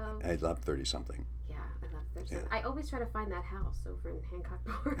 I loved 30-something. Yeah, I love 30-something. Yeah. I always try to find that house over in Hancock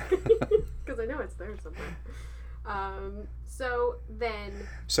Park. Because I know it's there somewhere. So then...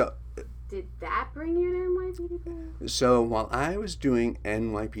 So... Did that bring you to NYPD Blue? So while I was doing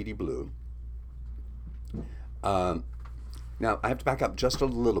NYPD Blue... now, I have to back up just a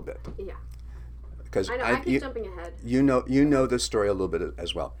little bit. Yeah. Because I know, I keep jumping ahead. You know this story a little bit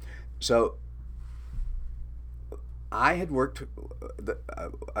as well. So I had worked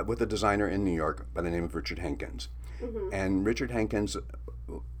with a designer in New York by the name of Richard Hankins. Mm-hmm. And Richard Hankins,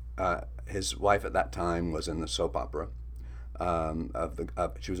 his wife at that time was in the soap opera.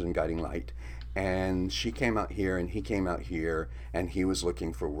 She was in Guiding Light. And she came out here and he came out here and he was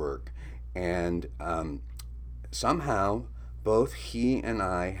looking for work. And somehow both he and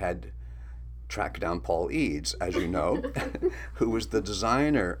I had tracked down Paul Eads, as you know, who was the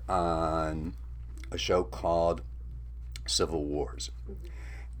designer on a show called Civil Wars.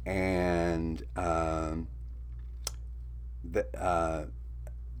 Mm-hmm. And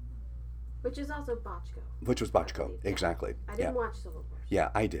which is also Botchko. Which was Botchko, exactly. I didn't watch Civil Wars. Yeah,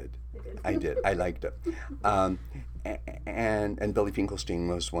 I did. I did. I liked it. And Billy Finkelstein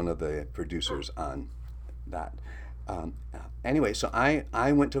was one of the producers on that. Anyway, so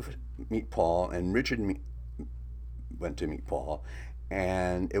I went to meet Paul, and Richard went to meet Paul,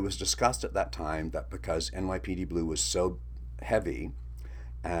 and it was discussed at that time that because NYPD Blue was so heavy,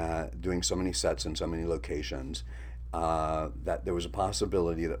 doing so many sets in so many locations, that there was a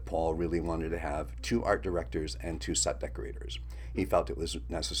possibility that Paul really wanted to have 2 art directors and 2 set decorators. He felt it was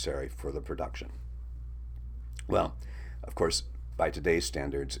necessary for the production. Well, of course, by today's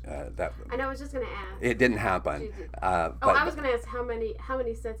standards, that I know. I was just going to ask. It didn't happen. I was going to ask how many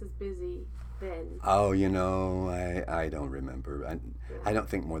sets is busy then. Oh, I don't remember. I don't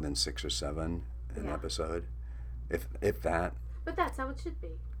think more than 6 or 7 an episode, if that. But that's how it should be.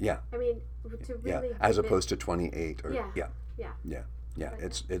 Yeah. I mean, to really as opposed to 28 or yeah.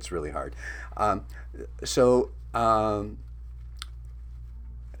 It's really hard.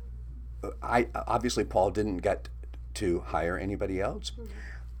 I obviously Paul didn't get to hire anybody else.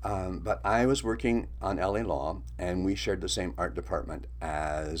 Mm-hmm. But I was working on LA Law, and we shared the same art department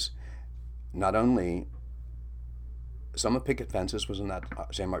as not only some of Picket Fences was in that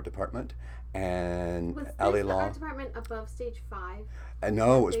same art department, and was LA this Law. The art department above stage 5?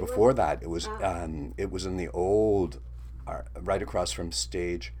 No, it was before that. It was it was in the old, right across from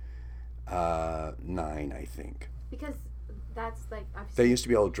stage 9, I think. Because that's like they used to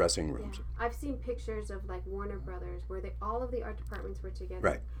be old dressing rooms. Yeah. I've seen pictures of like Warner Brothers where all of the art departments were together.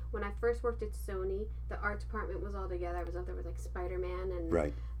 Right. When I first worked at Sony, the art department was all together. There was like Spider-Man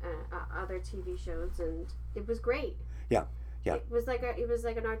and other TV shows, and it was great. Yeah. Yeah. It was like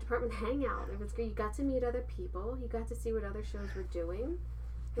an art department hangout. It was great. You got to meet other people. You got to see what other shows were doing.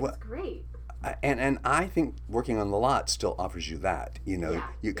 It was great. And I think working on the lot still offers you that, Yeah.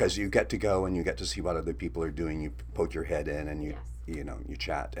 because you get to go and you get to see what other people are doing. You poke your head in and Yes. you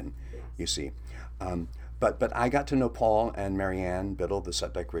chat and Yes. you see. But I got to know Paul and Marianne Biddle, the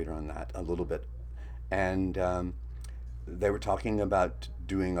set decorator, on that a little bit, and they were talking about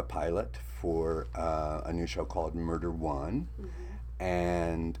doing a pilot for a new show called Murder One,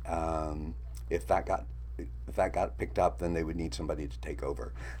 and if that got picked up, then they would need somebody to take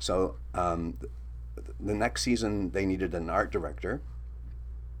over. So the next season they needed an art director,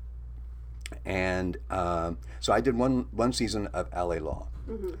 and so I did one season of LA Law,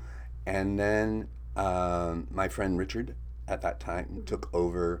 and then my friend Richard at that time took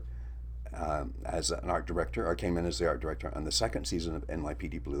over as an art director, or came in as the art director on the second season of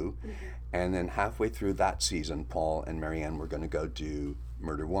NYPD Blue. And then halfway through that season, Paul and Marianne were going to go do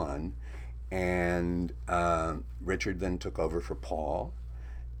Murder One. And Richard then took over for Paul.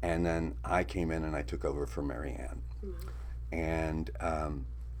 And then I came in and I took over for Marianne. And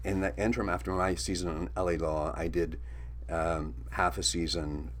in the interim, after my season on LA Law, I did half a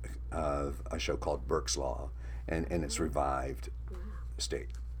season of a show called Burke's Law, and it's revived state.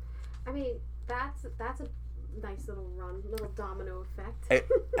 I mean, that's a nice little domino effect.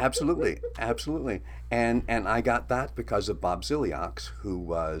 Absolutely. And I got that because of Bob Ziliaks, who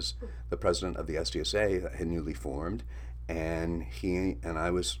was the president of the SDSA that had newly formed, and he and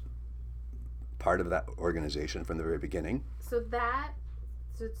I was part of that organization from the very beginning. So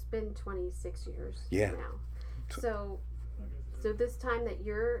it's been 26 years now. So this time that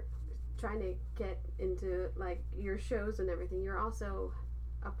you're trying to get into like your shows and everything, you're also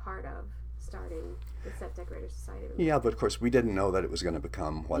a part of starting the Set Decorator Society of America. Yeah, but of course we didn't know that it was going to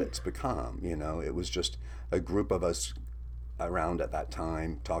become what it's become. It was just a group of us around at that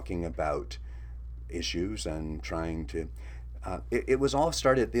time talking about issues and trying to. It was all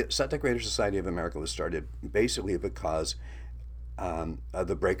started. The Set Decorator Society of America was started basically because of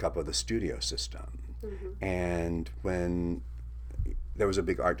the breakup of the studio system, and when there was a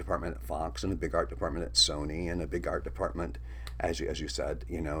big art department at Fox and a big art department at Sony and a big art department, as you said,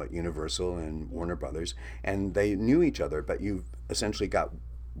 at Universal and Warner Brothers, and they knew each other, but you essentially got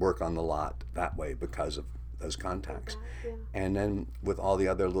work on the lot that way because of those contacts. And then with all the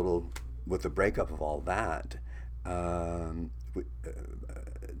other with the breakup of all that,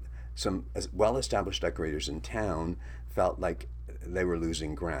 some well-established decorators in town felt like they were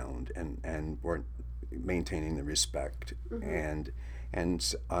losing ground and weren't maintaining the respect, and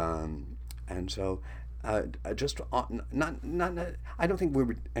so just not I don't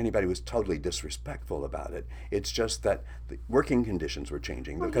think anybody was totally disrespectful about it. It's just that the working conditions were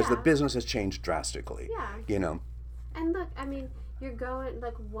changing because the business has changed drastically. And look, I mean, you're going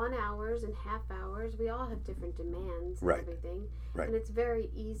like 1 hours and half hours. We all have different demands and everything. And it's very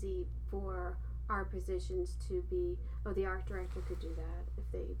easy for our positions to be, the art director could do that if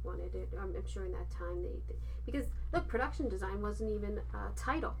they wanted it. I'm sure in that time because look, production design wasn't even a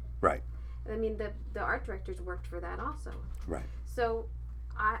title. Right. I mean, the art directors worked for that also. Right. So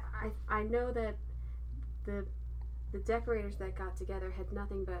I know that the decorators that got together had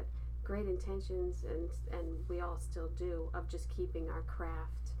nothing but great intentions, and we all still do, of just keeping our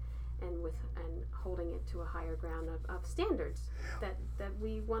craft and holding it to a higher ground of standards that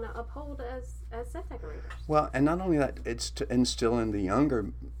we want to uphold as set decorators. Well, and not only that, it's to instill in the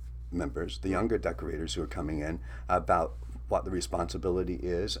younger members, the younger decorators who are coming in, about what the responsibility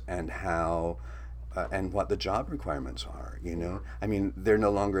is and how and what the job requirements are. I mean, there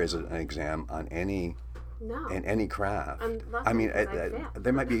no longer is an exam on any in any craft. I mean,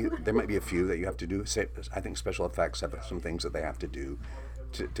 there might be a few that you have to do. I think special effects have some things that they have to do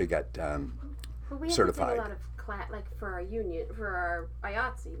to get certified. We have to take a lot of like for our union, for our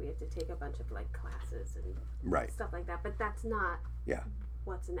IATSE, we have to take a bunch of like classes and stuff like that. But that's not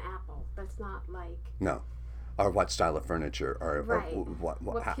what's an apple. That's not like or what style of furniture, or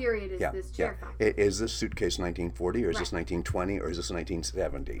what period is this chair from? Is this suitcase 1940, or is this 1920, or is this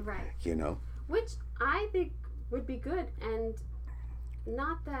 1970? Right. Which I think would be good, and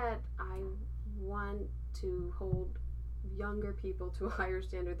not that I want to hold younger people to a higher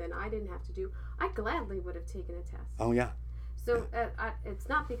standard than I didn't have to do. I gladly would have taken a test. Oh yeah. So it's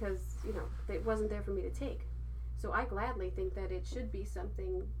not because it wasn't there for me to take. So I gladly think that it should be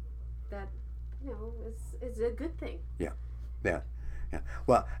something that is a good thing. Yeah.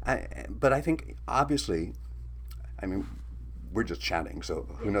 Well, but I think obviously, I mean, we're just chatting, so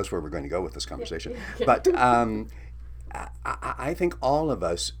who knows where we're going to go with this conversation. But I think all of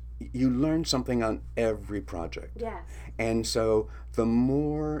us you learn something on every project. Yes. And so the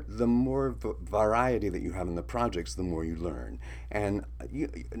more variety that you have in the projects, the more you learn. And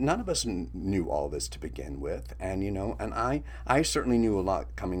none of us knew all this to begin with. And, and I certainly knew a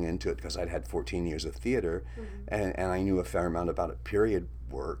lot coming into it because I'd had 14 years of theater, and I knew a fair amount about it, period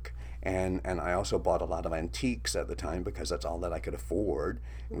work. And I also bought a lot of antiques at the time because that's all that I could afford.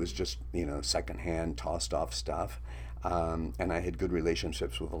 It was just, secondhand, tossed off stuff. And I had good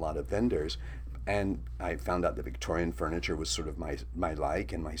relationships with a lot of vendors. And I found out that Victorian furniture was sort of my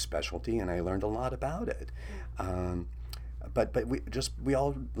like and my specialty, and I learned a lot about it. But we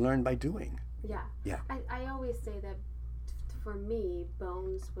all learn by doing. Yeah. Yeah. I always say that for me,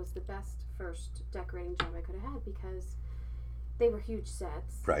 Bones was the best first decorating job I could have had because they were huge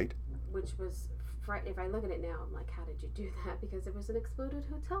sets. Right. Which was, if I look at it now, I'm like, how did you do that? Because it was an exploded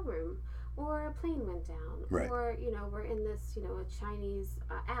hotel room, or a plane went down, right. Or, we're in this, a Chinese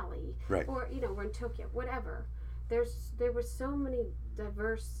alley, right. Or, we're in Tokyo, whatever. There were so many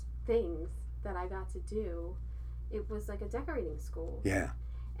diverse things that I got to do. It was like a decorating school. Yeah.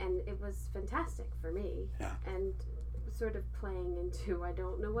 And it was fantastic for me. Yeah. And sort of playing into, I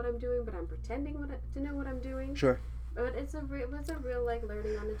don't know what I'm doing, but I'm pretending to know what I'm doing. Sure. But it was a real like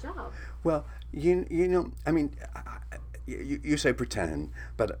learning on the job. Well, I mean, you say pretend,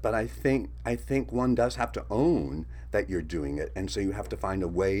 but I think one does have to own that you're doing it, and so you have to find a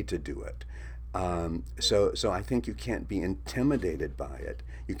way to do it. So I think you can't be intimidated by it.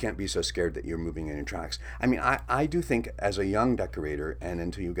 You can't be so scared that you're moving in your tracks. I mean, I do think as a young decorator, and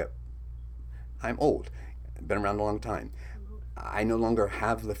until you get, I'm old, been around a long time. I no longer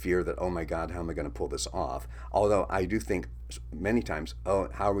have the fear that, oh my God, how am I going to pull this off? Although I do think many times, oh,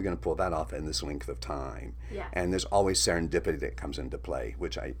 how are we going to pull that off in this length of time? Yeah. And there's always serendipity that comes into play,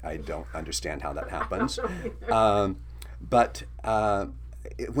 which I don't understand how that happens. But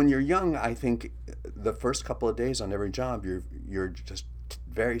when you're young, I think the first couple of days on every job, you're just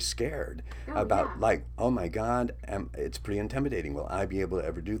very scared about like, oh my God, it's pretty intimidating. Will I be able to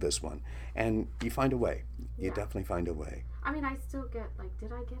ever do this one? And you find a way. You definitely find a way. I mean, I still get like,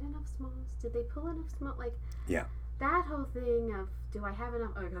 did I get enough smalls? Did they pull enough small? Like, yeah. That whole thing of, do I have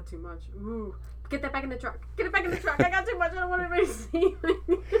enough? Oh, I got too much. Ooh, get that back in the truck. Get it back in the truck. I got too much. I don't want anybody to see.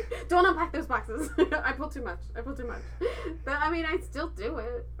 Don't unpack those boxes. I pulled too much. But I mean, I still do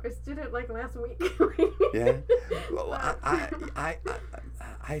it. I did it like last week. Yeah. Well,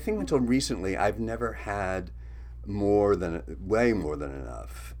 I think until recently, I've never had way more than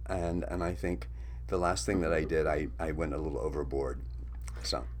enough. And I think the last thing that I did, I went a little overboard.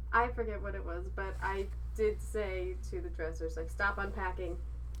 So I forget what it was, but I did say to the dressers, like, stop unpacking.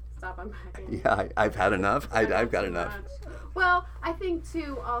 Yeah, I've had enough. I've got enough. Much. Well, I think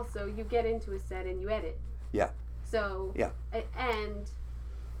too, also, you get into a set and you edit. Yeah. So, yeah. And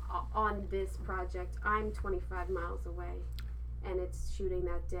on this project, I'm 25 miles away, and it's shooting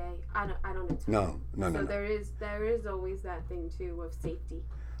that day. I don't have time. No. So there is always that thing too of safety.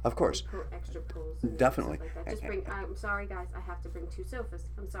 Of course. Extra pulls. Definitely. Like that. Just I'm sorry, guys. I have to bring 2 sofas.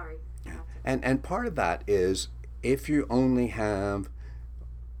 I'm sorry. And part of that is if you only have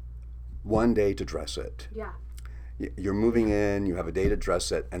one day to dress it. Yeah. You're moving in. You have a day to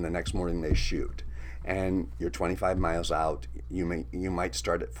dress it, and the next morning they shoot. And you're 25 miles out. You might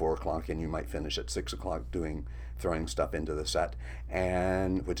start at 4 o'clock and you might finish at 6 o'clock throwing stuff into the set,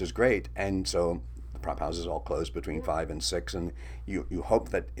 and which is great. And so the prop house is all closed between 5 and 6, and you hope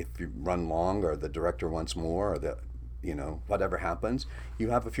that if you run long or the director wants more or whatever happens, you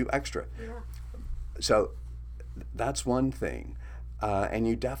have a few extra. Yeah. So that's one thing. And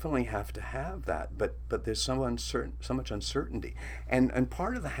you definitely have to have that, but there's so much uncertainty, and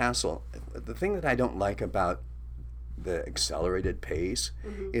part of the hassle, the thing that I don't like about the accelerated pace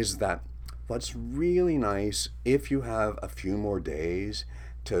is that what's really nice if you have a few more days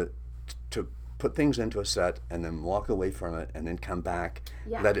to put things into a set and then walk away from it and then come back,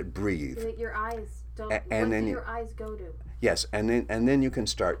 let it breathe. Your eyes don't. What do your eyes go to? Yes, and then you can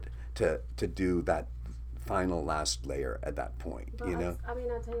start to do that final last layer at that point. Well, I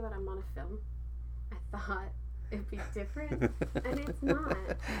mean, I'll tell you what, I'm on a film. I thought it'd be different, and it's not.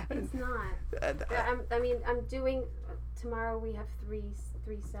 It's not. I'm doing tomorrow. We have three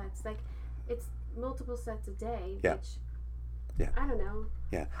sets. Like, it's multiple sets a day. Yeah. Which, I don't know.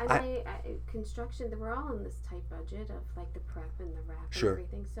 Yeah. And construction. We're all on this tight budget of like the prep and the wrap and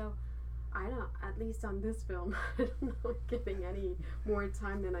everything. So. I don't, at least on this film, I don't know I'm getting any more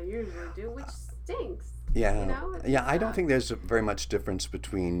time than I usually do, which stinks. Yeah. I don't think there's very much difference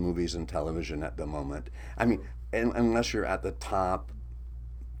between movies and television at the moment. I mean, unless you're at the top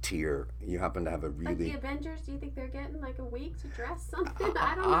tier. You happen to have a really... Like the Avengers, do you think they're getting like a week to dress something?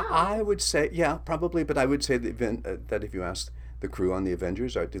 I don't know. I would say, yeah, probably, but I would say that if you asked the crew on the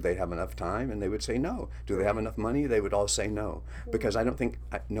Avengers, do they have enough time? And they would say no. Do they have enough money? They would all say no. Because I don't think,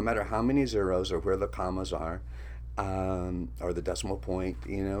 no matter how many zeros or where the commas are, or the decimal point,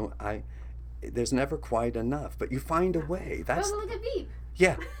 there's never quite enough. But you find a way. That's... Well, look at Veep.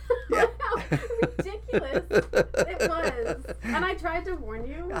 Yeah. Yeah. How ridiculous it was. And I tried to warn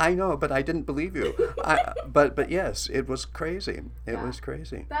you. I know, but I didn't believe you. But yes, it was crazy. It was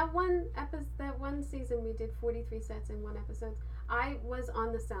crazy. That one season we did 43 sets in one episode. I was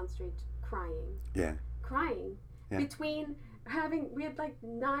on the soundstage crying. Yeah. Crying. Yeah. Between we had like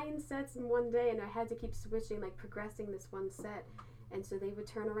 9 sets in one day, and I had to keep switching, like progressing this one set. And so they would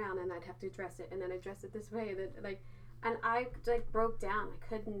turn around and I'd have to dress it, and then I'd dress it this way, and then and I like broke down.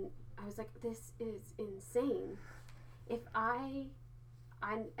 I was like, this is insane. If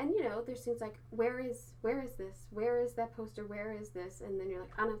there's things like, where is this? Where is that poster? Where is this? And then you're like,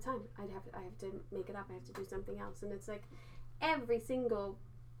 I don't have time. I have to make it up. I have to do something else. And it's like every single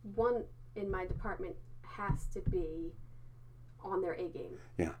one in my department has to be on their A game.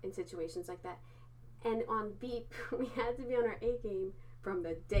 Yeah. In situations like that. And on Beep, we had to be on our A game from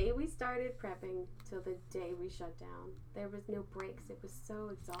the day we started prepping till the day we shut down. There was no breaks. It was so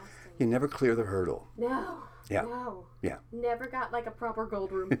exhausting. You never clear the hurdle. No. Yeah. No. Yeah. Never got like a proper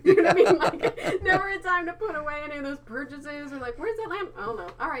gold room. You know what I mean? Like, never had time to put away any of those purchases. Or like, where's that lamp? Oh no.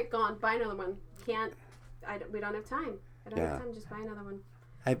 All right, gone. Buy another one. We don't have time. I don't have time. Just buy another one.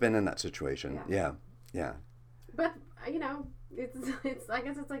 I've been in that situation. Yeah. But it's I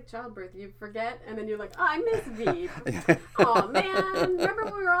guess it's like childbirth. You forget, and then you're like, oh, I miss Veep. Oh man, remember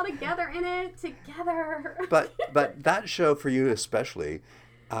when we were all together in it together? But that show for you especially,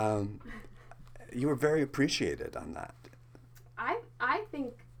 you were very appreciated on that. I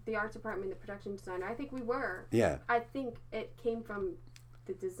think the art department, the production designer, I think we were. Yeah. I think it came from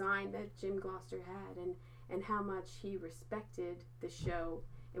the design that Jim Gloucester had, and how much he respected the show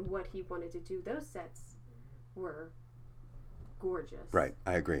and what he wanted to do. Those sets were gorgeous. Right,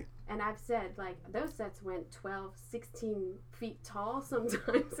 I agree. And I've said, like, those sets went 12, 16 feet tall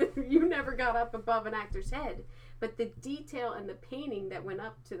sometimes, and you never got up above an actor's head. But the detail and the painting that went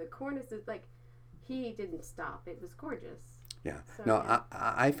up to the cornices, like, he didn't stop. It was gorgeous. Yeah. So, no, yeah.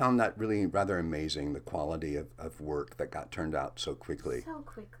 I found that really rather amazing, the quality of work that got turned out so quickly. So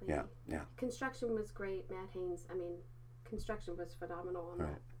quickly. Yeah. Construction was great. Matt Haynes, construction was phenomenal on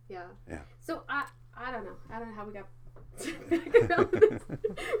that. Yeah. So I don't know. I don't know how we got about this.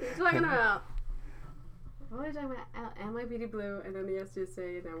 We're talking about what are we talking about? NYPD Blue, and then the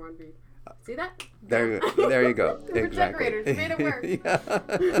SGSA, and now we're on Beep. See that? There you go. We're exactly. decorators. We made it work.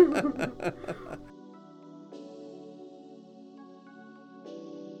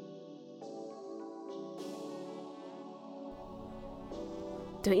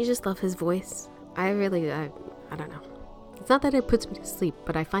 Don't you just love his voice? I don't know. It's not that it puts me to sleep,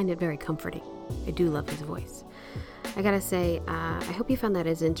 but I find it very comforting. I do love his voice. I gotta say, I hope you found that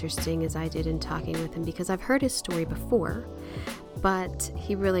as interesting as I did in talking with him, because I've heard his story before, but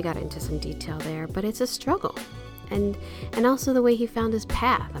he really got into some detail there. But it's a struggle. And also the way he found his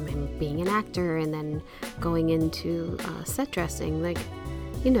path. Being an actor and then going into set dressing. Like,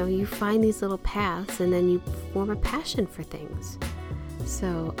 you find these little paths and then you form a passion for things.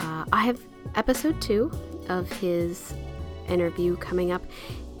 So I have episode 2 of his interview coming up,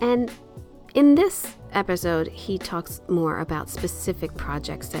 and in this episode he talks more about specific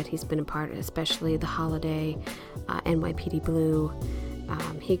projects that he's been a part of, especially The Holiday, NYPD Blue.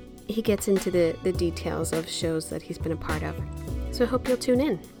 He gets into the details of shows that he's been a part of, so I hope you'll tune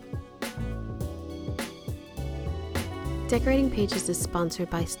in. Decorating Pages is sponsored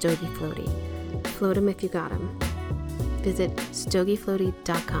by Stogie Floaty. Float 'em if you got 'em. Visit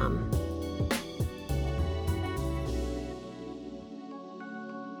stogiefloaty.com.